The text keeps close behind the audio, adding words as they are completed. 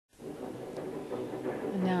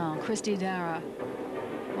Kristy Darrah,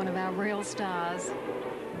 one of our real stars.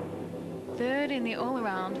 Third in the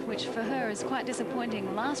all-around, which for her is quite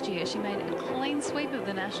disappointing. Last year she made a clean sweep of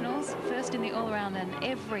the Nationals, first in the all-around and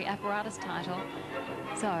every apparatus title.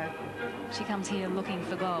 So she comes here looking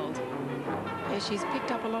for gold. Yeah, she's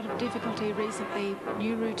picked up a lot of difficulty recently,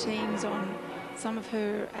 new routines on some of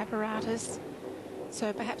her apparatus.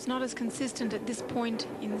 So perhaps not as consistent at this point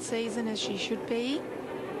in the season as she should be.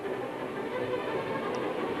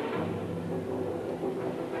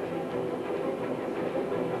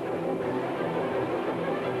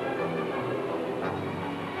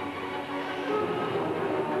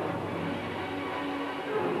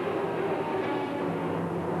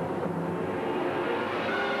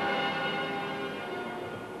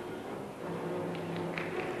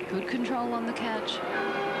 Good control on the catch.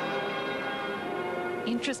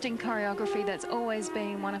 Interesting choreography, that's always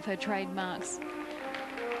been one of her trademarks.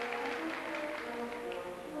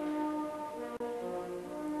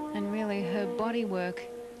 And really her body work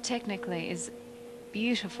technically is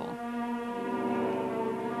beautiful.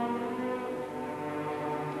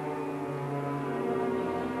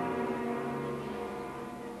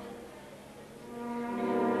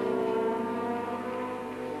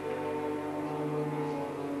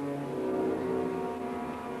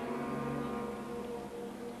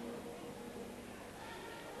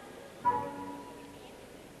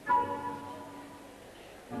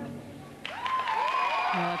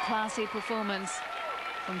 Well, a classy performance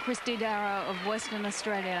from Kristy Darrah of Western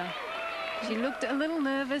Australia. She looked a little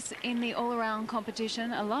nervous in the all-around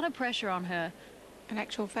competition, a lot of pressure on her. In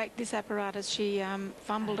actual fact, this apparatus, she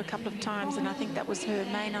fumbled a couple of times, and I think that was her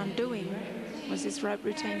main undoing, was this rope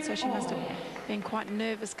routine. So she must have been quite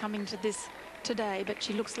nervous coming to this today, but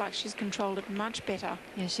she looks like she's controlled it much better.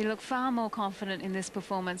 Yeah, she looked far more confident in this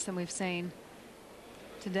performance than we've seen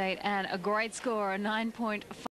to date, and a great score, a 9.5.